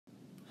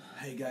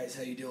Hey guys,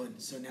 how you doing?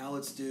 So now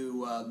let's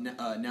do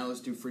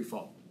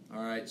Freefall.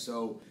 All right.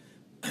 So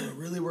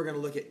really, we're going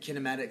to look at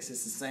kinematics.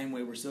 It's the same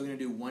way. We're still going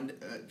to do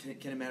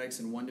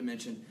kinematics in one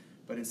dimension,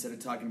 but instead of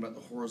talking about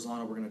the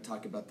horizontal, we're going to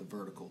talk about the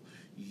vertical.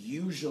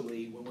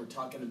 Usually, when we're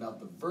talking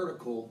about the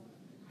vertical,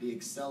 the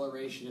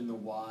acceleration in the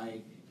y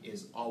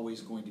is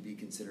always going to be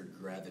considered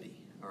gravity.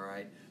 All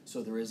right.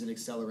 So there is an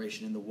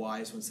acceleration in the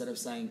y. So instead of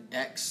saying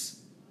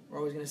x, we're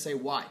always going to say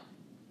y.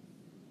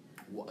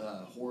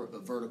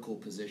 Vertical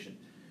position.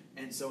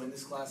 And so in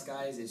this class,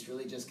 guys, it's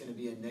really just going to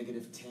be a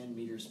negative 10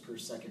 meters per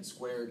second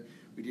squared.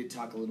 We did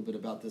talk a little bit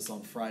about this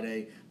on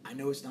Friday. I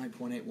know it's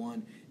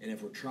 9.81, and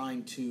if we're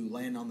trying to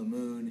land on the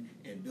moon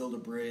and build a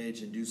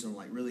bridge and do some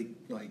like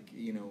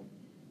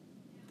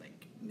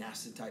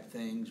NASA type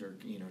things or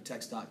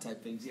TxDOT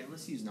type things, yeah,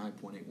 let's use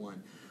 9.81.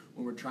 When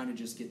we're trying to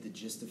just get the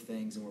gist of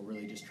things and we're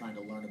really just trying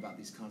to learn about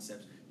these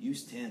concepts,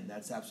 use 10.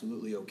 That's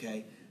absolutely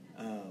okay.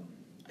 I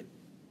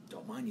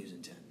don't mind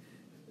using 10.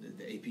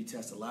 The AP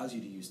test allows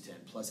you to use 10,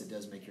 plus it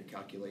does make your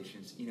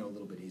calculations, a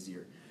little bit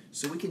easier.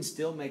 So we can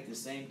still make the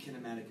same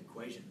kinematic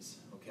equations,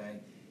 okay?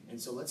 And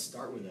so let's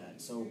start with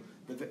that. So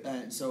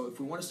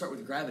if we want to start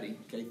with gravity,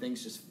 okay,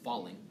 things just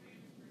falling,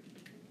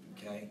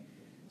 okay?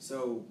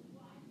 So,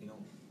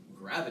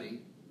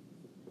 gravity,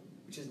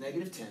 which is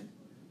negative 10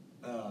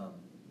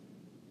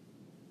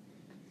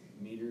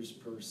 meters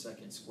per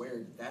second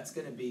squared, that's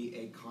going to be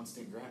a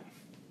constant graph.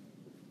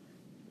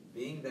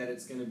 Being that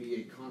it's going to be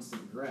a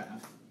constant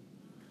graph,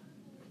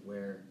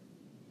 where,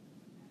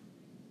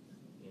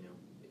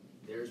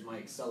 there's my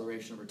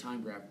acceleration over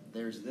time graph,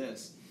 there's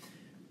this.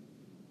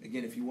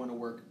 Again, if you want to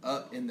work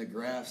up in the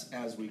graphs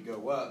as we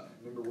go up,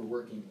 remember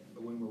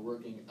when we're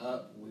working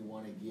up, we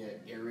want to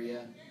get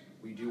area.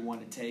 We do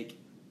want to take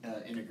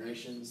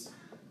integrations.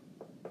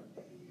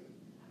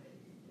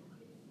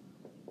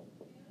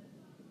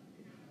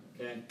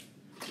 Okay?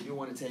 We do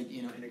want to take,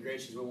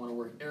 integrations, we want to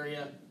work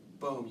area.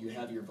 Boom, you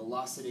have your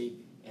velocity.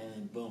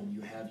 And boom,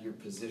 you have your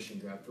position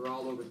graph. They're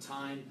all over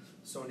time.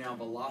 So now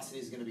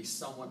velocity is going to be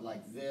somewhat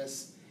like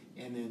this.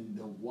 And then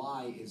the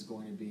y is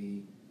going to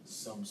be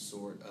some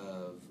sort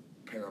of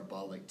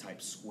parabolic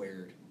type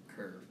squared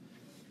curve.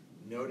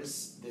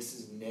 Notice this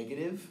is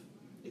negative.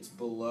 It's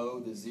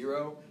below the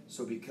zero.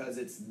 So because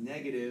it's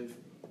negative,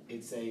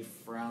 it's a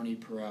frowny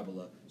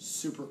parabola.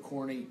 Super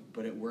corny,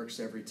 but it works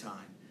every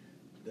time.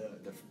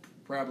 The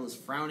parabola is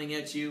frowning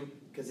at you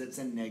because it's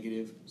a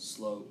negative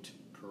sloped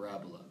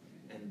parabola.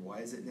 And why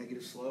is it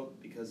negative slope?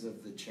 Because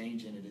of the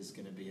change in it is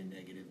going to be a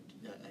negative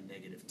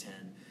 10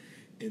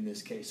 in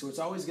this case. So it's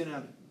always going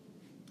to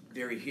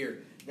vary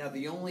here. Now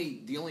the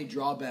only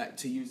drawback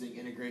to using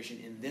integration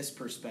in this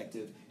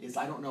perspective is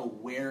I don't know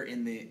where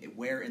in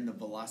the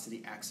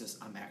velocity axis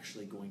I'm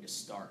actually going to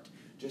start.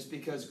 Just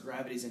because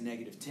gravity is a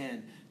negative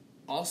 10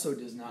 also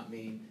does not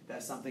mean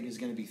that something is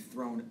going to be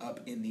thrown up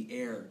in the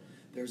air.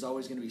 There's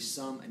always going to be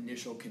some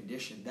initial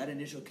condition. That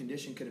initial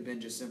condition could have been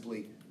just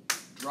simply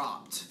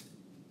dropped.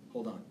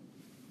 Hold on.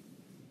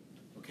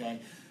 Okay,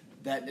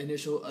 that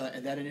initial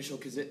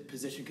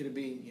position could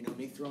be,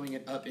 me throwing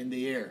it up in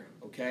the air.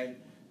 Okay,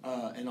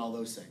 and all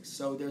those things.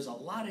 So there's a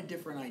lot of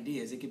different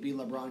ideas. It could be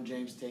LeBron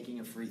James taking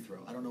a free throw.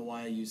 I don't know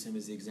why I use him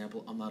as the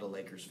example. I'm not a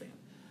Lakers fan,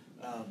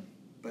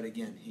 but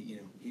again,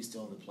 he's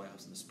still in the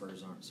playoffs and the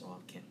Spurs aren't, so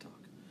I can't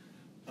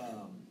talk.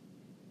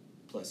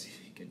 Plus,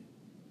 he can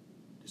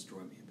destroy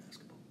me in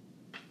basketball.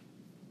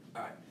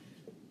 All right.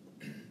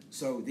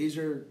 So these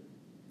are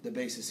the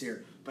basis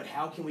here. But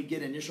how can we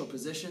get initial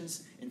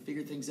positions and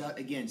figure things out?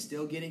 Again,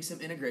 still getting some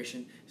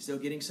integration, still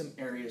getting some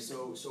area.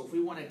 So if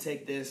we want to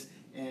take this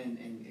and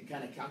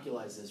kind of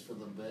calculate this for a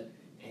little bit,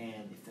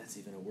 and if that's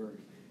even a word,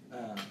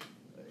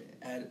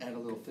 add a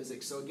little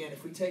physics. So again,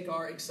 if we take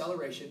our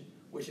acceleration,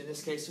 which in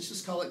this case, let's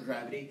just call it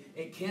gravity,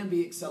 it can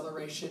be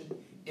acceleration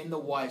in the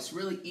y. So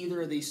really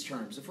either of these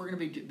terms. If we're going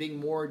to be being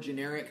more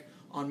generic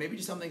on maybe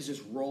just something's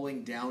just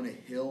rolling down a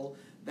hill,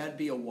 that'd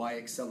be a y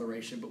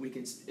acceleration, but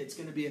it's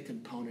going to be a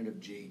component of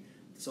g.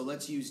 So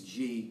let's use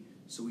g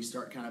so we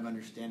start kind of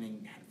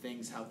understanding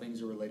how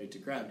things are related to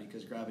gravity,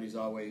 because gravity is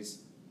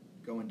always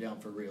going down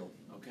for real,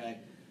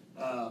 okay?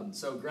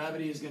 So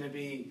gravity is going to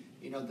be,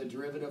 the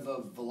derivative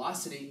of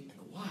velocity and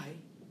the y,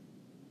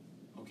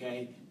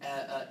 okay,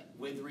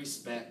 with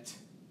respect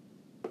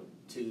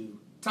to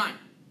time.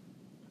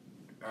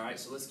 All right,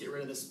 so let's get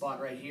rid of this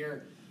spot right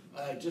here.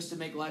 Just to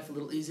make life a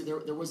little easier,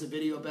 there was a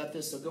video about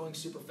this, so going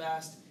super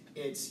fast,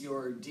 it's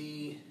your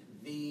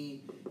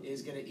dv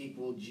is going to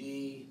equal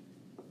g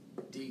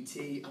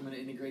dt. I'm going to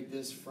integrate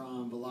this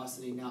from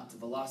velocity not to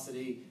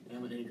velocity, and I'm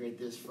going to integrate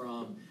this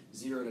from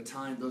 0 to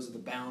time. Those are the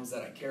bounds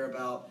that I care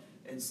about.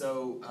 And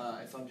so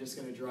if I'm just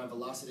going to derive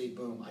velocity,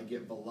 boom, I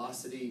get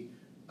velocity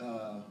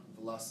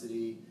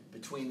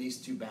between these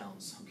two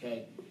bounds,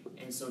 okay?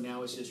 And so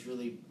now it's just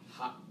really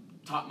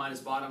top minus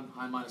bottom,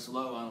 high minus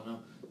low, I don't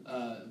know,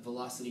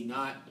 velocity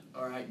not.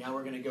 All right, now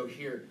we're going to go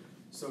here.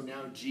 So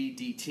now g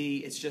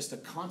dt, it's just a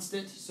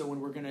constant. So when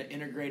we're going to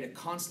integrate a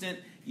constant,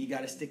 you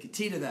got to stick a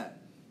t to that.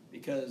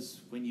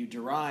 Because when you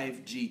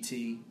derive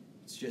gt,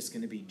 it's just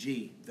going to be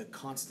g, the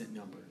constant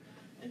number.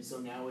 And so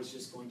now it's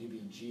just going to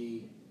be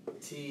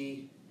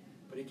gt,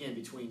 but again,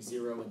 between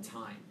 0 and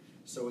time.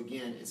 So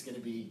again, it's going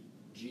to be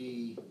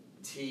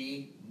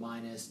gt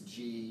minus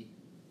g,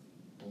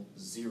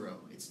 0.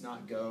 It's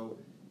not go,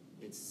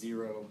 it's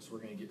 0, so we're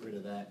going to get rid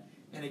of that.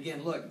 And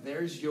again, look,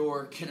 there's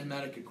your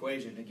kinematic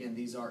equation. Again,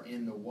 these are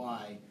in the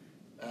y,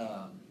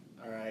 all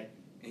right?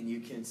 And you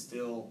can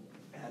still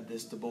add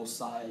this to both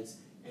sides,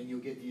 and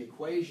you'll get the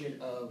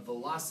equation of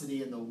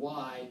velocity in the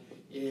y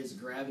is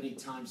gravity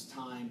times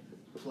time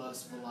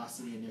plus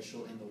velocity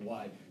initial in the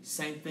y.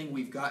 Same thing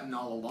we've gotten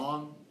all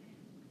along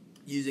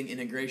using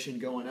integration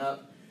going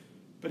up.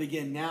 But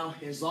again, now,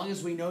 as long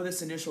as we know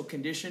this initial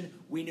condition,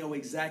 we know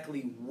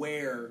exactly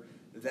where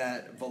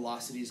that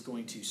velocity is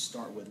going to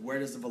start with. Where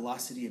does the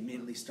velocity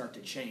immediately start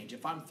to change?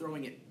 If I'm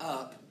throwing it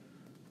up,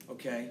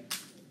 okay,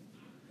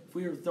 if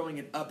we were throwing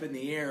it up in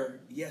the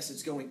air, yes,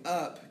 it's going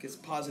up because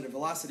positive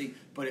velocity,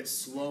 but it's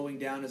slowing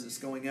down as it's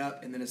going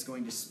up, and then it's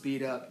going to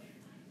speed up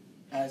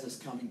as it's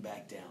coming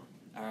back down.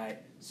 All right,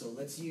 so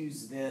let's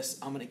use this.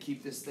 I'm going to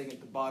keep this thing at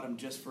the bottom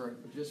just for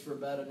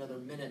about another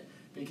minute,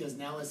 because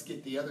now let's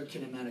get the other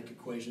kinematic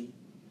equation.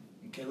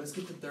 Okay, let's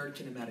get the third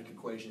kinematic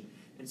equation.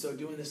 And so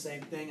doing the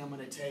same thing, I'm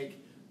going to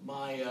take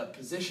my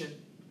position,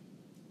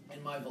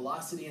 and my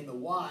velocity in the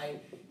y,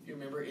 if you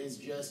remember, is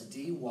just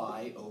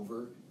dy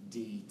over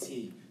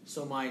dt.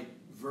 So my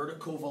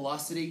vertical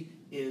velocity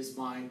is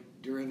my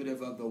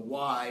derivative of the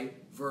y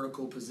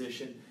vertical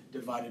position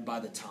divided by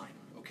the time,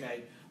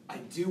 okay? I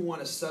do want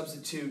to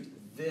substitute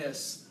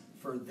this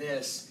for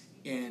this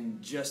in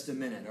just a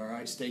minute, all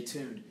right? Stay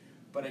tuned.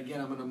 But again,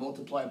 I'm going to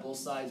multiply both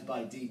sides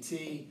by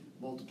dt,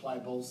 multiply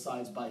both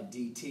sides by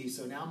dt.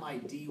 So now my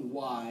dy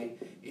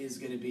is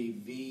going to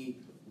be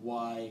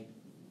vy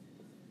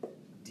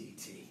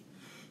dt.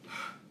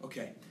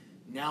 Okay,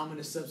 now I'm going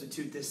to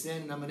substitute this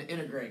in, and I'm going to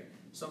integrate.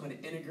 So I'm going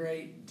to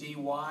integrate dy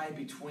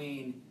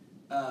between,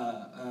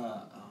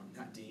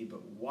 not d,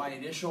 but y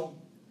initial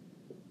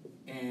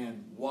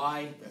and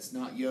y. That's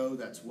not yo,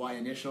 that's y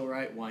initial,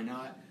 right? Why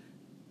not?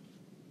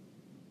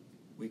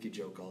 We could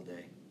joke all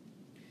day.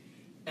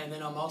 And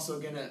then I'm also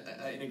going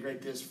to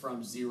integrate this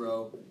from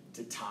 0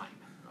 to time,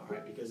 all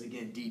right? Because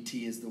again,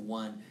 dt is the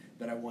one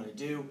that I want to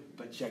do,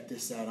 but check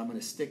this out. I'm going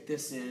to stick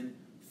this in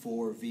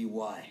for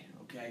vy,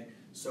 okay?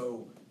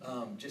 So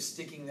just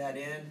sticking that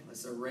in,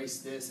 let's erase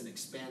this and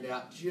expand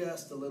out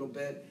just a little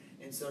bit.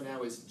 And so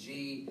now it's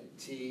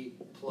gt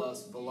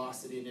plus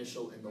velocity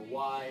initial in the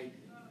y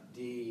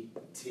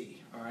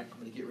dt. All right, I'm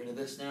going to get rid of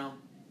this now.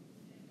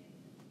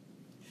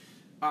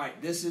 All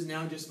right, this is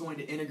now just going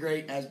to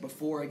integrate as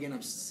before. Again,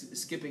 I'm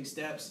skipping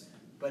steps,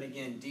 but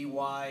again, dy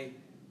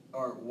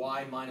or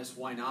y minus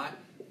y naught.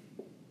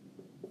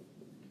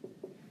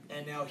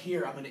 And now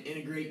here, I'm going to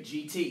integrate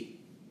gt.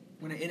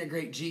 When I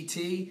integrate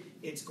gt,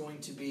 it's going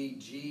to be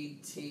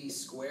gt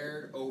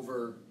squared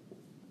over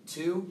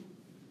 2,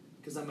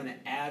 because I'm going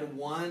to add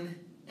 1,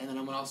 and then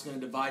I'm also going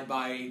to divide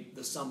by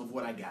the sum of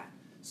what I got.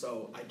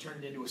 So I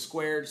turned it into a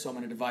squared, so I'm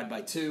going to divide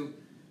by 2,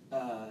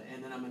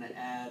 and then I'm going to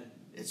add,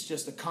 it's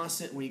just a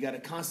constant. When you got a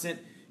constant,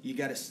 you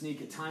got to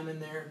sneak a time in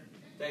there.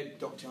 Babe,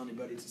 don't tell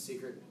anybody, it's a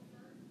secret.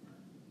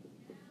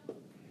 I'm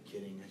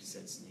kidding, I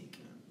said sneak.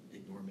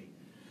 Ignore me.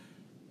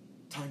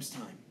 Times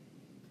time.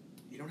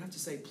 You don't have to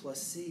say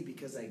plus c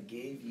because I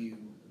gave you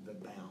the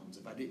bounds.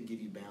 If I didn't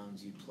give you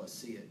bounds, you'd plus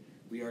c it.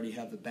 We already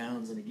have the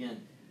bounds, and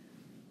again,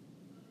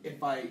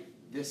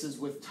 this is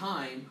with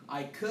time,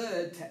 I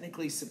could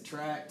technically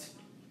subtract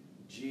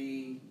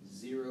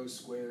g0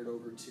 squared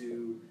over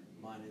 2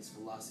 minus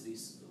velocity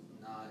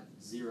not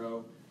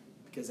 0,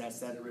 because that's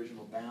that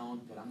original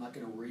bound, but I'm not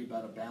going to worry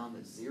about a bound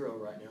that's 0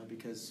 right now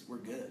because we're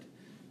good.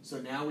 So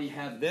now we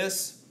have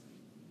this.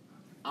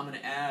 I'm going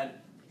to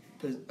add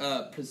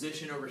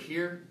position over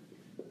here,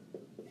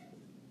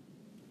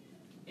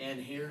 and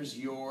here's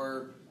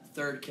your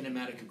third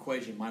kinematic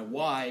equation. My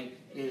y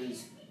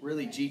is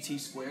really gt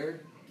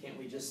squared. Can't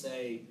we just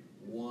say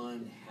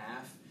 1/2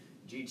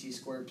 gt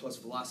squared plus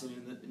velocity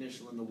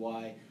initial in the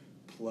y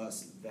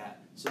plus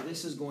that? So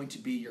this is going to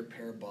be your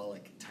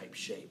parabolic type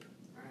shape.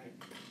 All right.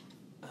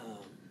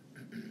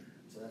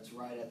 So that's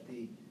right at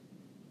the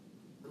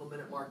little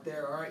minute mark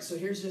there. All right. So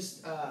here's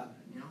just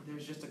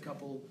there's just a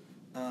couple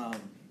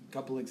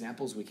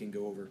examples we can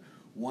go over.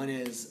 One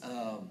is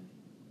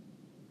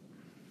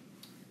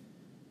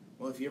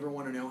well, if you ever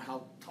want to know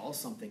how tall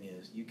something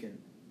is, you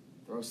can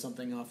throw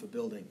something off a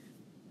building.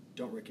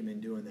 Don't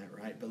recommend doing that,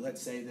 right? But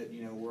let's say that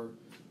we're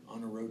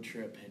on a road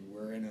trip and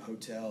we're in a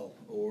hotel,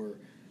 or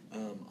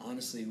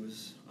honestly, it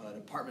was an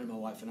apartment my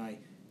wife and I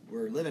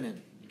were living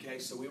in. Okay,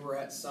 so we were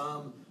at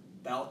some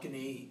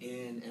balcony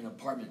in an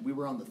apartment. We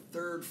were on the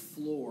 3rd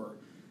floor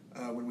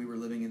when we were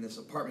living in this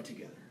apartment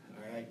together.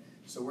 All right,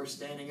 so we're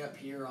standing up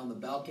here on the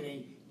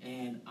balcony,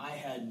 and I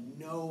had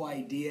no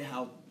idea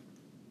how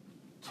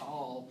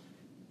tall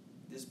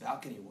this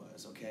balcony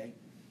was. Okay,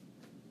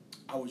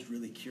 I was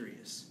really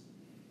curious.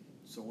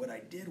 So what I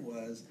did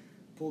was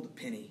pulled a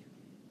penny,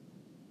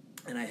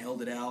 and I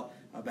held it out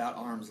about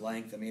arm's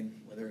length. I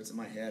mean, whether it's in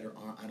my head or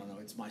I don't know,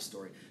 it's my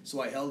story.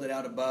 So I held it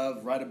out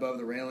right above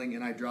the railing,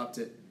 and I dropped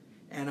it.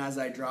 And as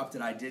I dropped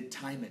it, I did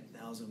time it.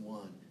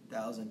 1,001,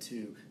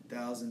 1,002,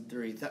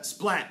 1,003. That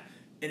splat,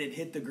 and it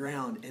hit the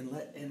ground.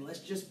 And let's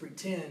just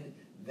pretend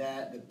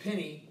that the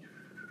penny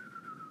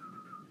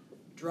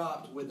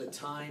dropped with the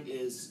time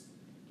is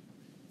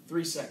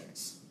 3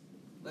 seconds.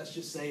 Let's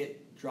just say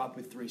it dropped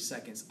with 3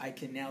 seconds. I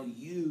can now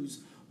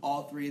use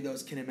all three of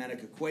those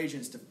kinematic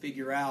equations to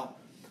figure out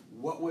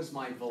what was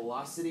my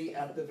velocity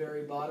at the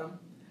very bottom.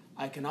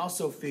 I can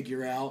also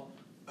figure out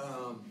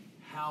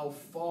how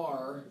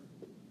far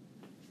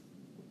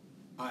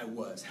I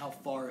was, how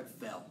far it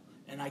fell.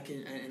 And I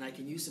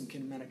can use some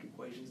kinematic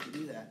equations to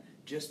do that.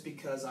 Just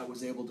because I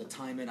was able to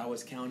time it, I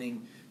was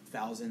counting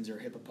thousands or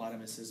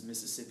hippopotamuses,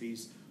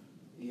 Mississippis,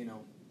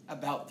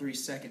 about 3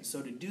 seconds.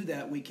 So to do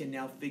that, we can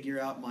now figure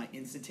out my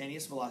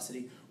instantaneous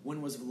velocity,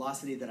 when was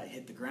velocity that I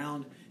hit the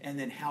ground, and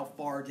then how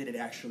far did it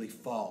actually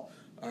fall.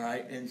 All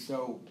right, and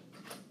so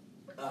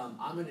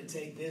I'm going to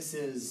take this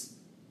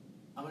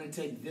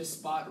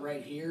spot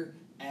right here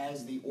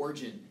as the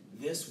origin.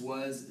 This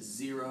was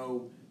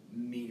 0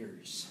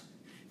 meters.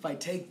 I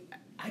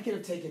could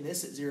have taken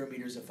this at 0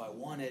 meters if I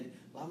wanted.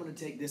 But I'm going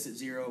to take this at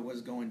 0. It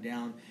was going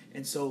down,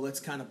 and so let's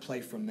kind of play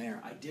from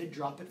there. I did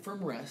drop it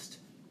from rest.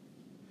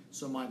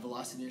 So my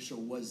velocity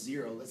initial was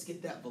 0. Let's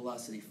get that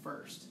velocity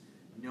first.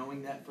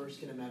 Knowing that first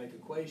kinematic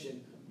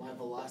equation, my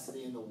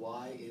velocity in the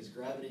y is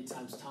gravity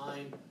times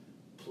time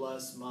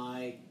plus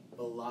my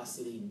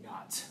velocity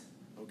naught,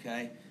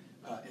 okay,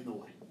 in the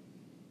y.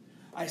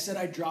 I said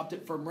I dropped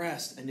it from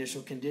rest,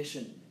 initial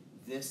condition.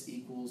 This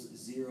equals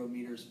 0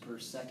 meters per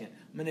second.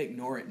 I'm going to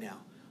ignore it now.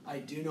 I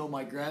do know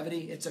my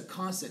gravity. It's a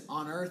constant.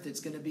 On Earth, it's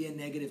going to be a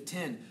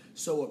 -10.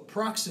 So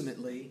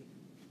approximately,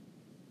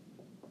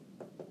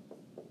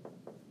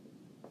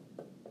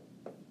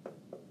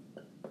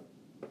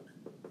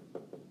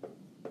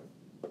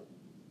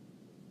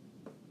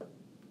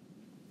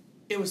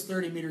 it was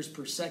 30 meters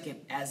per second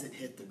as it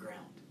hit the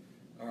ground.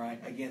 All right,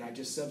 again, I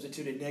just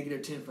substituted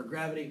 -10 for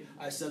gravity.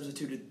 I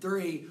substituted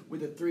 3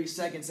 with the 3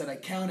 seconds that I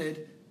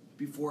counted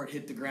before it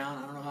hit the ground.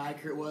 I don't know how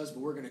accurate it was, but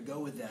we're going to go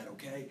with that,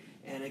 okay?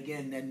 And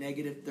again, that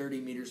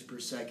 -30 meters per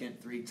second,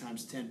 3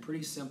 times 10.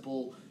 Pretty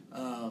simple,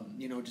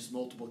 just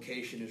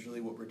multiplication is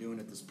really what we're doing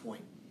at this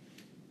point.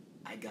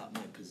 I got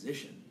my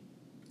position.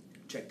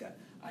 Check that.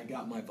 I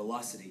got my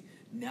velocity.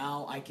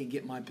 Now I can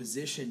get my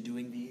position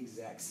doing the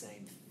exact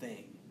same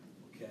thing.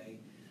 Okay.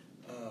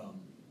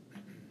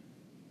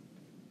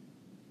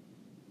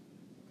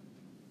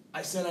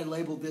 I said I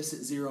labeled this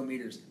at 0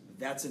 meters.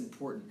 That's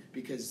important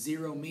because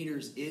 0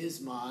 meters is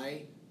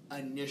my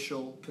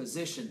initial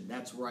position.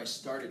 That's where I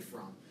started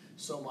from.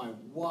 So my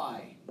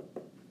y,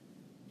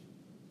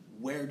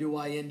 where do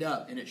I end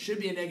up? And it should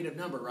be a negative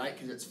number, right?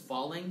 Because it's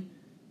falling.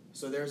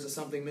 So there's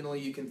something mentally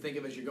you can think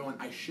of as you're going.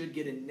 I should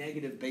get a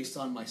negative based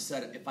on my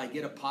setup. If I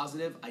get a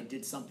positive, I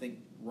did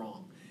something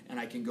wrong. And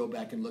I can go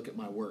back and look at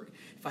my work.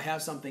 If I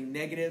have something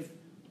negative,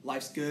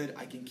 life's good.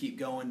 I can keep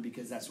going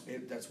because that's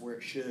where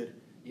it should,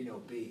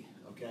 be.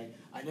 Okay.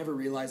 I never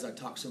realized I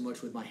talked so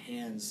much with my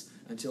hands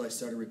until I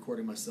started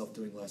recording myself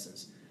doing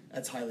lessons.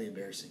 That's highly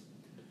embarrassing.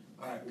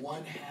 All right,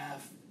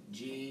 1/2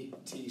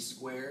 gt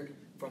squared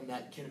from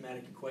that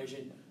kinematic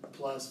equation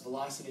plus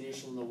velocity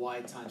initial in the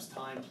y times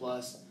time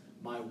plus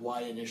my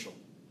y initial.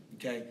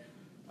 Okay.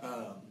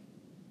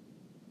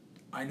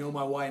 I know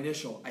my y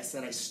initial. I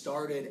said I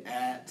started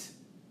at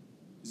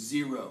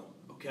 0,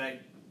 okay?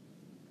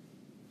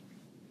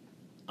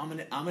 I'm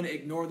gonna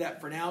ignore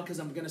that for now because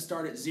I'm gonna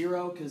start at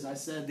 0 because I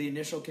said the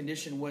initial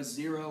condition was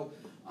 0.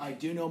 I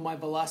do know my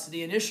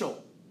velocity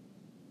initial.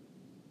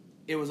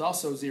 It was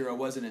also 0,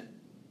 wasn't it?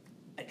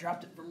 I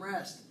dropped it from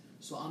rest,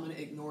 so I'm gonna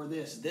ignore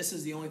this. This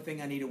is the only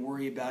thing I need to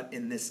worry about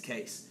in this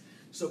case.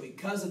 So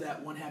because of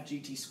that 1/2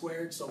 gt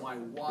squared, so my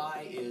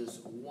y is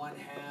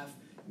 1/2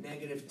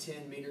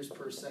 -10 meters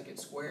per second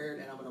squared,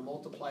 and I'm going to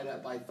multiply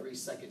that by 3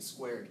 seconds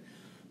squared.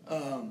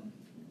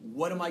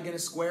 What am I going to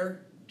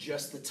square?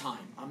 Just the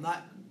time. I'm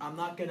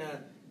not going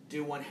to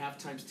do 1/2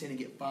 times 10 and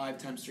get 5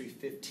 times 3,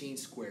 15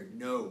 squared.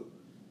 No,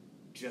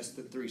 just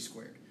the 3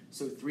 squared.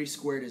 So 3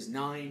 squared is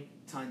 9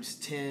 times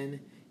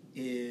 10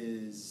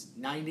 is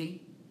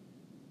 90.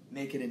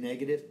 Make it a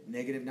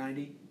negative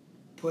 90.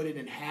 Put it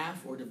in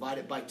half or divide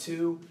it by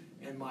 2,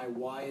 and my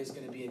y is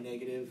going to be a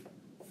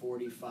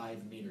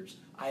 -45 meters.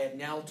 I have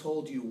now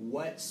told you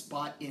what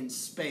spot in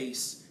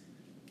space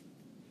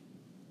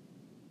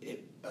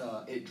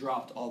it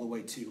dropped all the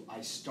way to.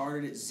 I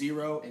started at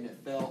 0 and it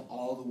fell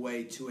all the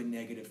way to a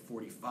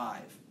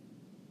 -45.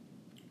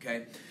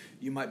 Okay?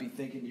 You might be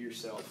thinking to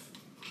yourself,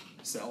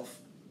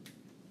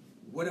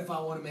 what if I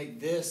want to make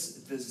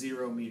this the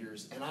 0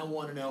 meters and I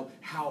want to know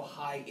how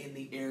high in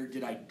the air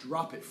did I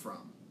drop it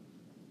from?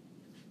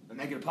 I'm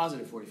making a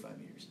 +45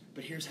 meters.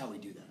 But here's how we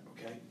do that,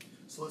 okay?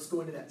 So let's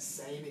go into that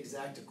same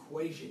exact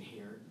equation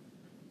here.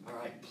 All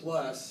right,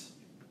 plus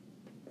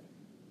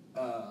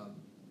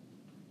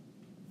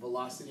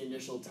velocity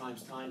initial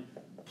times time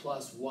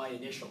plus y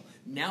initial.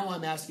 Now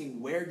I'm asking,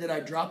 where did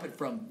I drop it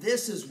from?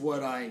 This is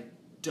what I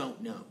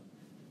don't know.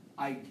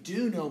 I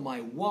do know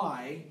my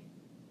y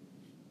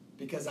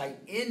because I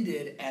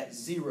ended at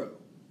 0.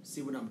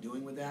 See what I'm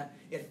doing with that?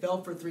 It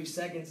fell for 3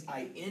 seconds.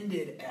 I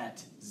ended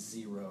at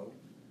 0.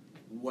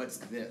 What's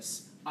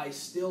this? I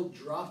still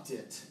dropped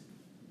it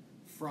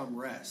from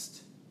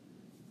rest.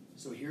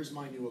 So here's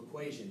my new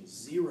equation.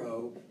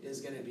 0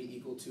 is going to be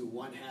equal to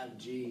 1/2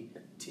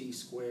 gt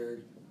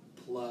squared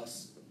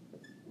plus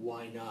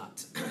y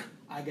naught.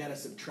 I got to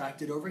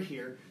subtract it over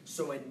here.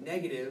 So a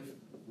negative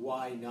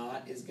y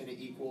naught is going to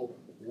equal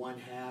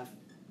 1/2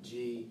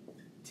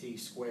 gt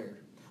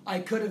squared. I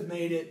could have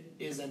made it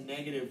is a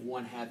negative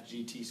 1/2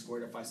 gt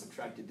squared if I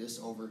subtracted this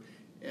over.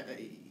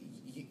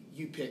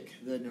 You pick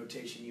the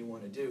notation you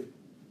want to do.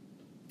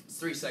 It's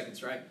 3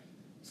 seconds, right?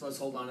 So let's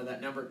hold on to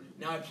that number.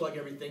 Now I plug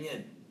everything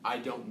in. I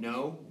don't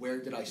know. Where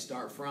did I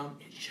start from?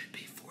 It should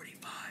be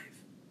 45.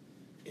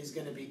 Is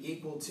going to be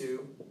equal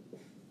to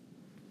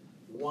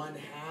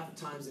 1/2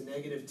 times a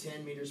negative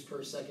 10 meters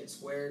per second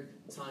squared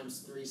times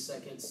 3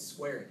 seconds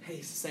squared. Hey,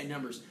 it's the same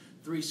numbers.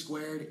 3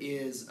 squared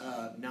is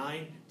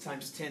 9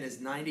 times 10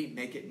 is 90.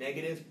 Make it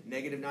negative.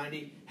 Negative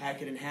 90.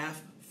 Hack it in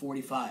half.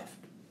 45.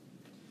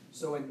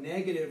 So a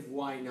negative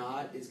y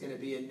naught is going to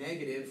be a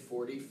negative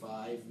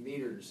 45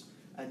 meters.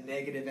 A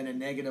negative and a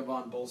negative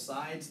on both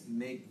sides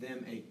make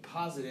them a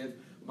positive.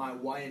 My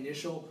y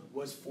initial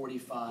was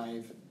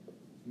 45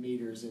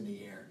 meters in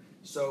the air.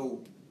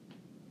 So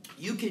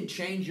you can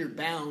change your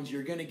bounds.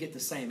 You're going to get the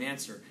same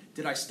answer.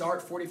 Did I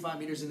start 45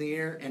 meters in the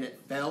air and it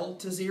fell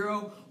to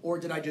 0? Or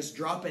did I just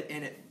drop it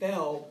and it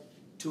fell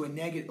to a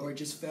negative, or it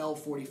just fell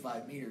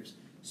 45 meters?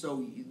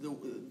 So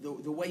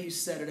the way you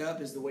set it up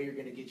is the way you're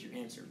going to get your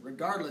answer.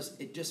 Regardless,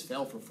 it just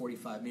fell for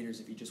 45 meters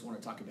if you just want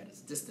to talk about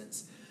its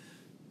distance.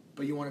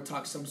 But you want to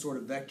talk some sort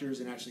of vectors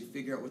and actually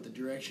figure out what the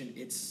direction.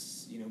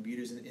 It's,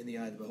 beauty's in the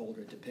eye of the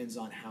beholder. It depends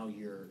on how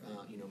you're,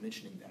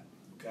 mentioning that.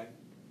 Okay.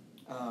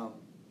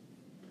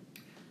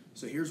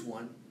 So here's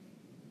one.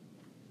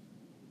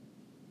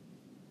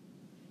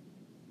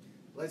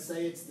 Let's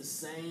say it's the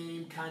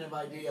same kind of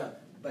idea,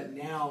 but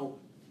now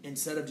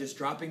instead of just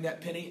dropping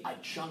that penny, I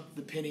chunked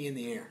the penny in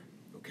the air.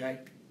 Okay.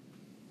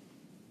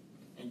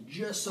 And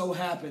just so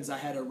happens I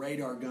had a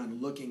radar gun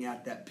looking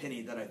at that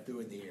penny that I threw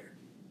in the air.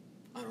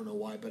 I don't know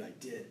why, but I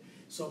did.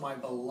 So my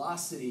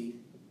velocity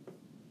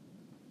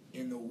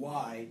in the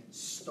y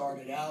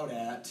started out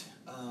at,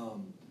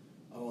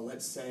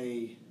 let's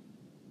say,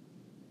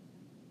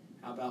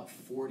 how about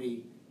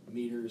 40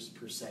 meters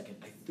per second.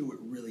 I threw it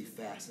really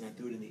fast, and I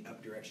threw it in the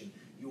up direction.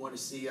 You want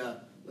to see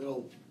a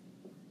little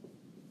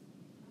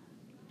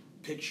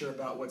picture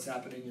about what's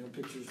happening?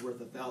 Picture's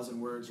worth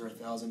 1,000 words or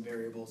 1,000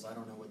 variables. I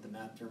don't know what the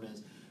math term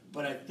is.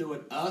 But I threw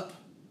it up,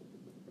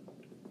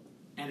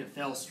 and it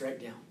fell straight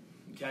down.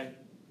 Okay?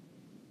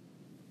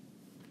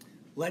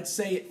 Let's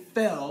say it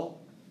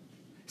fell,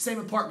 same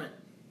apartment.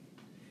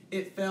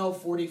 It fell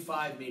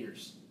 45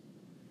 meters.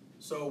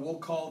 So we'll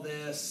call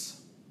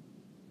this,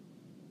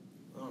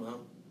 I don't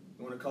know,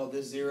 you want to call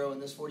this 0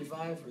 and this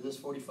 45, or this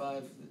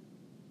 45?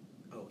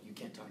 Oh, you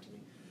can't talk to me.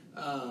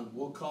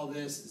 We'll call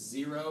this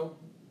 0.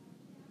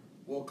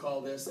 We'll call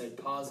this a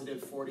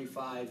positive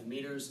 45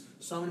 meters.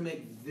 So I'm going to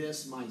make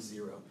this my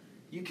 0.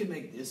 You can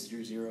make this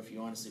your 0 if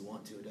you honestly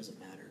want to. It doesn't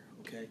matter,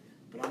 okay?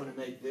 But I'm going to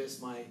make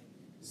this my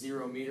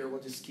 0 meter.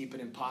 We'll just keep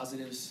it in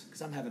positives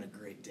because I'm having a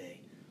great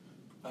day.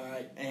 All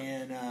right,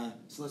 and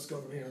so let's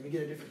go from here. Let me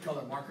get a different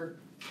color marker.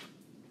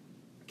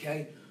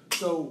 Okay,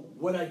 so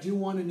what I do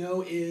want to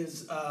know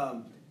is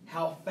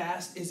how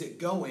fast is it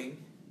going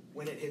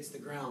when it hits the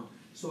ground.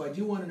 So I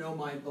do want to know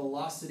my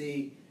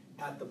velocity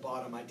at the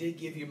bottom. I did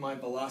give you my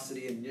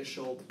velocity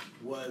initial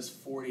was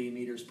 40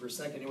 meters per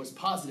second. It was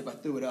positive. I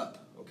threw it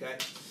up, okay?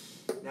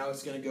 Now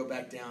it's going to go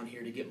back down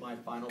here to get my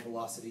final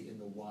velocity in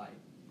the y.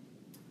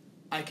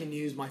 I can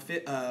use my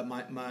fifth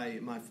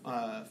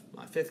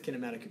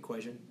kinematic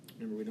equation.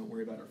 Remember, we don't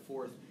worry about our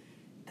fourth.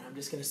 And I'm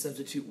just going to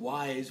substitute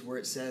y's where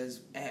it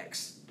says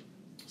x.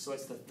 So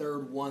it's the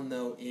third one,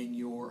 though, in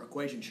your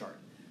equation chart.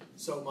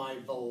 So my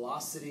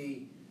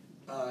velocity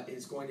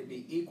is going to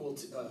be equal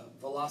to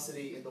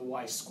velocity in the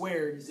y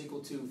squared is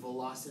equal to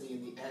velocity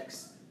in the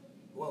x.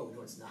 Whoa,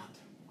 no, it's not.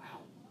 Wow.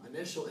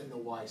 Initial in the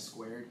y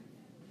squared.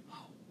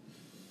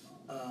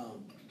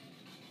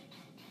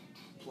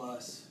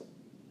 Plus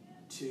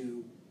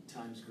 2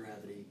 times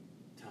gravity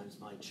times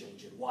my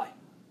change in y.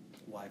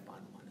 Y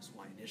final minus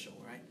y initial,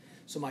 right?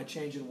 So my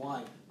change in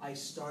y, I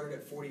started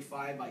at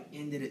 45, I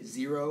ended at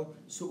 0,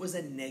 so it was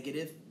a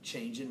negative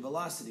change in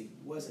velocity,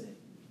 wasn't it?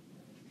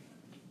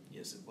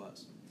 Yes, it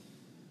was.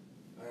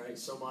 All right,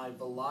 so my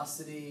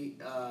velocity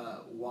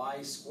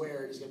y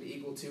squared is going to be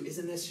equal to,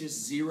 isn't this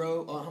just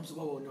 0? Oh, no,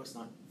 it's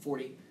not.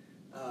 40.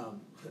 The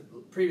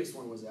previous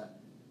one was that.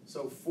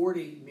 So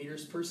 40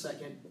 meters per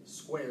second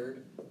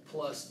squared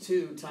plus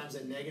 2 times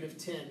a negative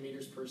 10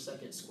 meters per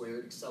second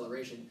squared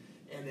acceleration,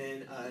 and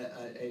then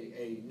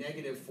a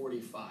negative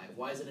 45.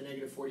 Why is it a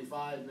negative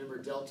 45? Remember,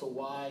 delta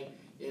y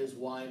is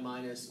y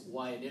minus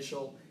y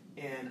initial,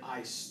 and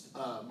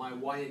my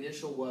y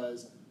initial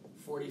was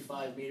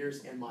 45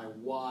 meters, and my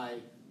y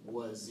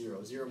was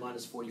 0. 0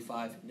 minus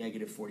 45,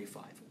 negative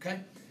 45, okay?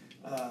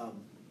 I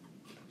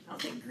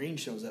don't think green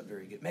shows up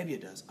very good. Maybe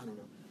it does. I don't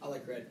know. I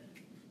like red.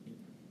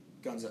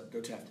 Guns up,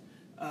 go Taft.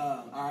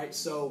 All right,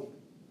 so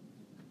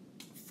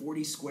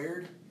 40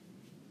 squared.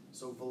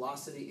 So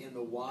velocity in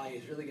the y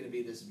is really going to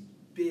be this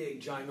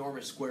big,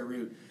 ginormous square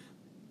root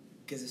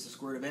because it's the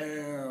square root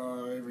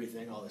of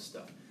everything, all this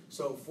stuff.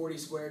 So 40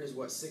 squared is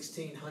what,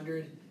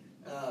 1,600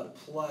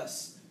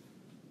 plus,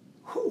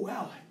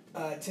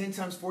 10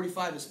 times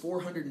 45 is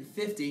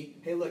 450.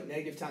 Hey, look,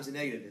 negative times a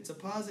negative. It's a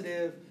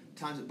positive.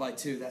 Times it by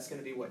 2. That's going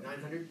to be what,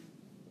 900?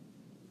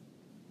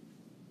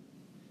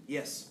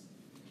 Yes.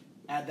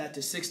 Add that to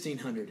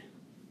 1,600.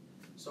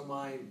 So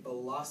my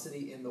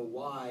velocity in the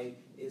y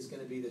is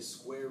going to be the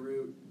square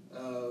root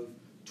of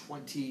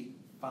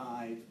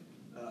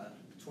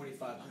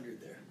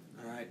 2,500 there.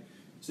 All right.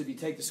 So if you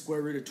take the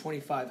square root of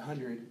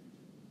 2,500,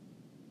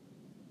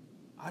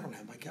 I don't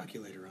have my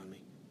calculator on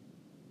me.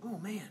 Oh,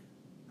 man.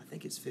 I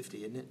think it's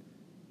 50, isn't it?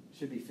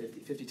 Should be 50.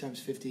 50 times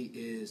 50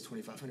 is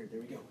 2,500. There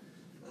we go.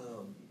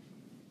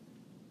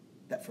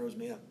 That froze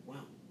me up.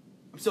 Wow.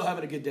 I'm still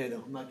having a good day,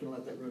 though. I'm not going to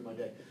let that ruin my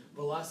day.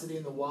 Velocity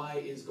in the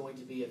y is going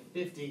to be at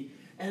 50,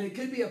 and it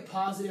could be a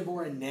positive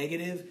or a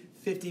negative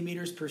 50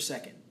 meters per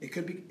second. It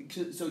could be,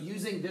 so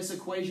using this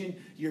equation,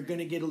 you're going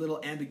to get a little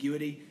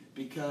ambiguity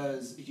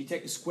because if you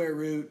take the square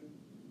root,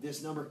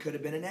 this number could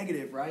have been a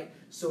negative, right?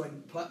 So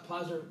in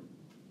positive,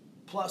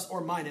 plus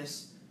or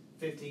minus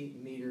 50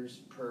 meters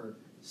per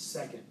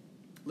second.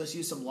 Let's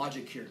use some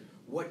logic here.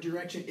 What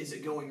direction is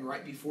it going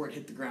right before it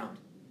hit the ground?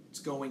 It's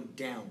going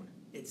down.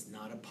 It's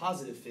not a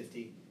positive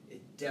 50.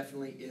 It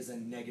definitely is a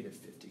negative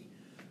 50.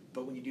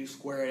 But when you do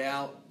square it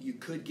out, you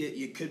could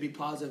be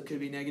positive, could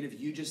be negative.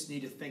 You just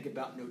need to think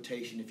about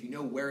notation. If you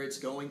know where it's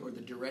going or the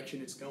direction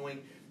it's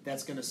going,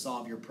 that's going to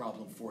solve your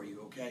problem for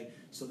you, okay?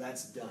 So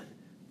that's done.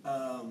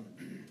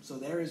 So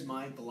there is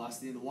my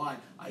velocity in the y.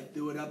 I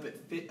threw it up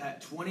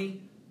at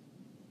 20,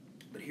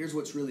 but here's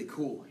what's really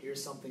cool.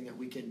 Here's something that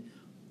we can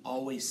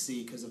always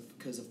see because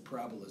of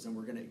parabolas, and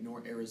we're going to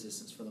ignore air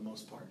resistance for the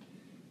most part.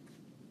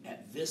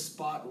 At this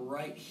spot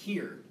right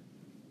here,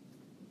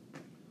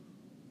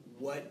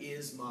 what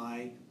is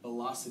my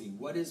velocity?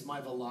 What is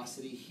my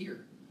velocity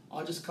here?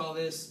 I'll just call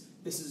this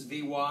is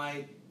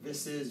Vy,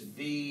 this is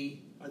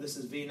V, or this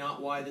is V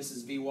not Y, this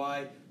is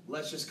Vy.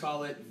 Let's just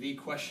call it V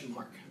question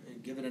mark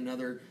and give it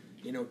another,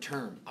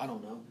 term. I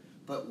don't know.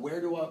 But where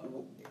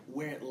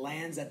it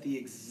lands at the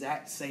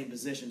exact same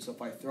position, so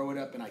if I throw it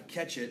up and I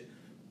catch it,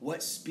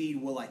 what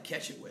speed will I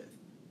catch it with?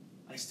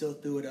 I still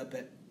threw it up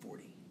at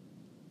 40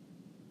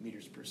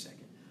 meters per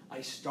second.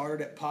 I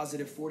started at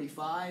positive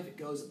 45, it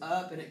goes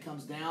up and it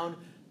comes down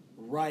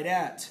right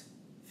at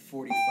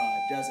 45,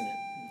 doesn't it?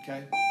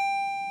 Okay?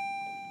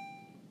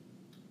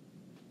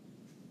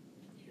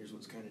 Here's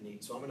what's kind of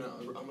neat. So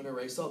I'm gonna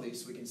erase all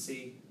these so we can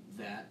see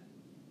that.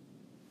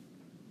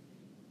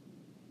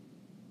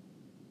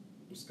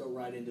 Let's go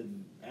right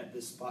at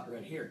this spot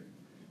right here.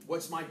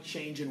 What's my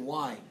change in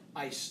y?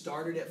 I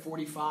started at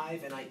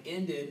 45 and I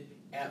ended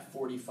at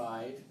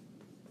 45.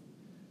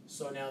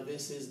 So now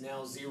this is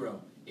now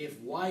 0. If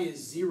y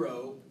is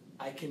 0,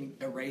 I can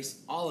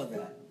erase all of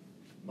that.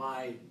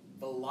 My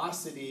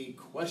velocity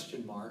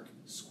question mark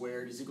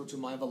squared is equal to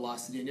my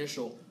velocity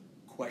initial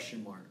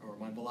question mark, or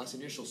my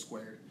velocity initial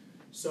squared.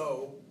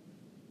 So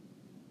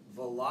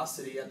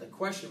velocity at the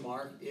question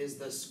mark is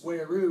the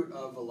square root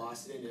of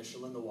velocity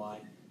initial in the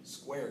y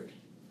squared.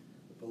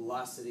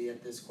 Velocity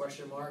at this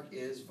question mark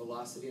is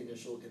velocity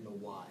initial in the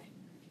y.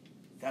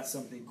 That's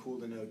something cool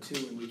to know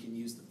too, and we can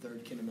use the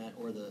third kinematic,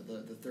 or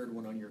the third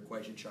one on your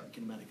equation chart,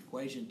 kinematic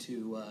equation,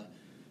 to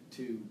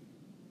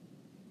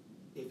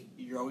if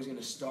you're always going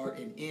to start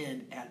and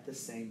end at the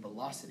same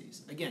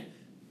velocities. Again,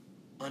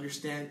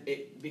 understand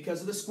it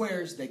because of the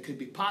squares. They could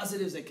be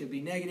positives, they could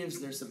be negatives.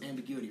 There's some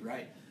ambiguity,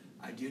 right?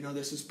 I do know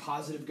this is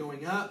positive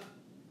going up.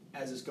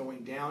 As it's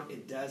going down,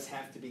 it does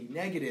have to be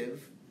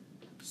negative.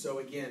 So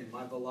again,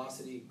 my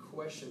velocity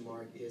question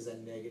mark is a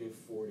negative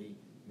 40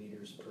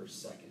 meters per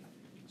second.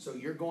 So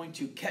you're going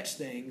to catch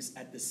things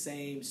at the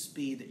same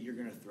speed that you're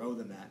going to throw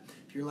them at.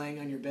 If you're laying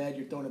on your bed,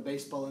 you're throwing a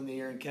baseball in the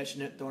air and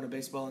catching it, throwing a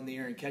baseball in the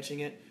air and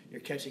catching it,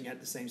 you're catching it at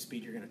the same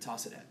speed you're going to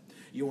toss it at.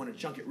 You want to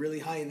chunk it really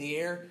high in the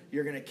air,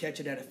 you're going to catch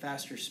it at a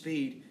faster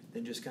speed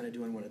than just kind of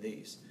doing one of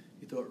these.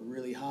 You throw it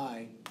really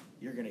high,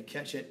 you're going to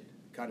catch it,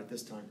 got it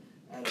this time,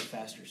 at a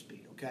faster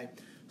speed, okay?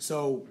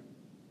 So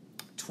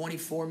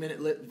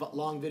 24-minute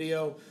long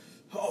video.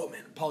 Oh,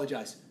 man,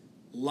 apologize.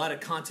 A lot of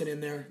content in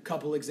there, a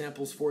couple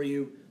examples for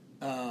you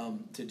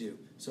to do.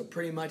 So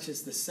pretty much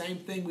it's the same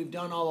thing we've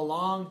done all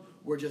along.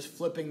 We're just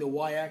flipping the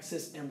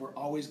y-axis, and we're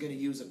always going to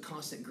use a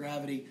constant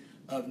gravity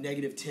of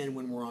 -10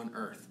 when we're on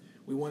Earth.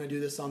 We want to do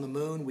this on the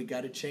moon. We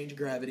got to change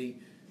gravity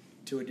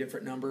to a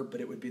different number,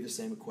 but it would be the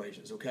same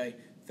equations, okay?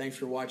 Thanks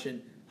for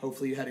watching.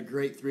 Hopefully you had a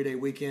great 3-day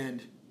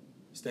weekend.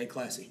 Stay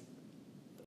classy.